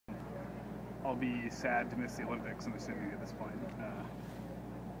I'll be sad to miss the Olympics, I'm assuming, at this point.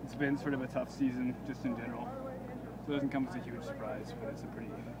 It's been sort of a tough season, just in general. So it doesn't come as a huge surprise, but it's a pretty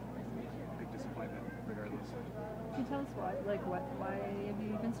big disappointment, regardless. Can you tell us why? Like, why have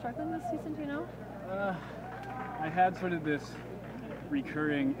you been struggling this season? Do you know? I had sort of this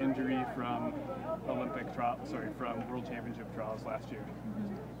recurring injury from from World Championship trials last year,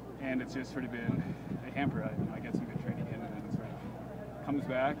 and it's just sort of been a hamper. I get some good training in, and then it sort of comes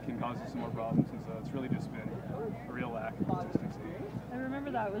back and causes some more problems, and so it's really just been a real lack of consistency. I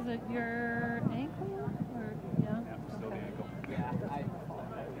remember that. Was it your ankle? Or, yeah, still the ankle.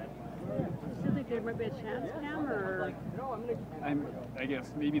 Do you think there might be a chance, Cam, or? I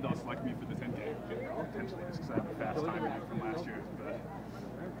guess maybe they'll select me for the 10K, potentially, just because I have a fast time from last year. But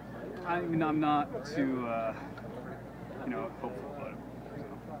I mean, I'm not too, hopeful about it.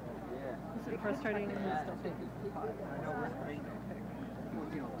 So. Is it frustrating and still taking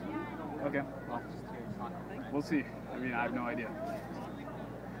Okay, well, we'll see. I mean, I have no idea.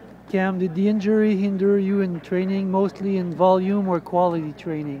 Cam, did the injury hinder you in training, mostly in volume or quality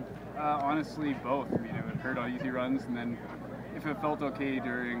training? Honestly, both. I mean, it would hurt on easy runs, and then if it felt okay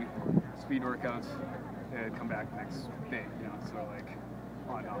during speed workouts, it'd come back the next day, so like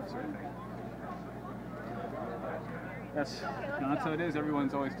on and off sort of thing. That's how it is.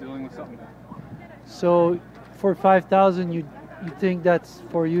 Everyone's always dealing with something. So for 5,000, you think that's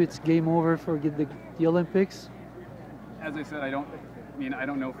for you, it's game over for the Olympics? As I said, I don't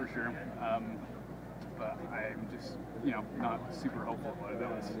know for sure, but I'm just, not super hopeful about it. That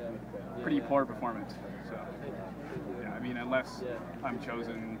was a pretty poor performance. So, yeah, I mean, unless I'm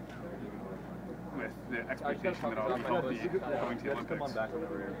chosen with the expectation that I'll be healthy going to the Olympics,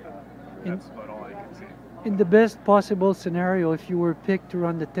 that's about all I can see. In the best possible scenario, if you were picked to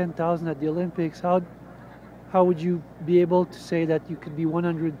run the 10,000 at the Olympics, how would you be able to say that you could be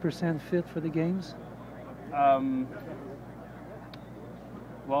 100% fit for the games?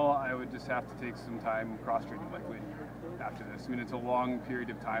 Well, I would just have to take some time cross-training likely after this. I mean, it's a long period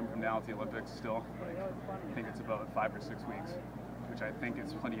of time from now to the Olympics still. I think it's about 5 or 6 weeks, which I think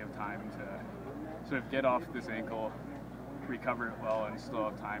is plenty of time to sort of get off this ankle, recover it well, and still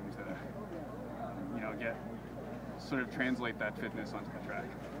have time to, sort of translate that fitness onto the track.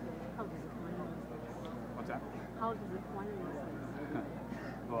 What's that? How disappointing is this?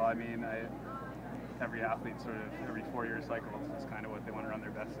 Well, I mean, every athlete sort of every 4-year cycle is kind of what they want to run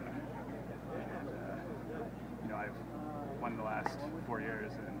their best in. And I've won the last 4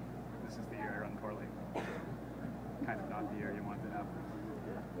 years, and this is the year I run poorly. Kind of not the year you want to have.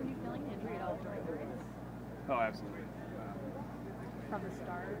 Were you feeling injury at all during the race? Oh, absolutely. From the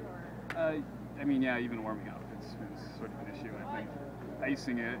start, or? I mean, yeah, even warming up, it's sort of an issue. I think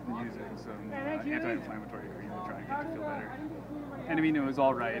icing it and using some anti-inflammatory cream to try and get it to feel better. And I mean, it was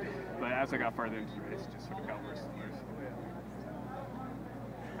all right, but as I got farther into the race, it just sort of got worse and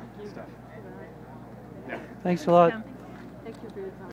worse. Stuff. Yeah. Thanks a lot. Thank you for your time.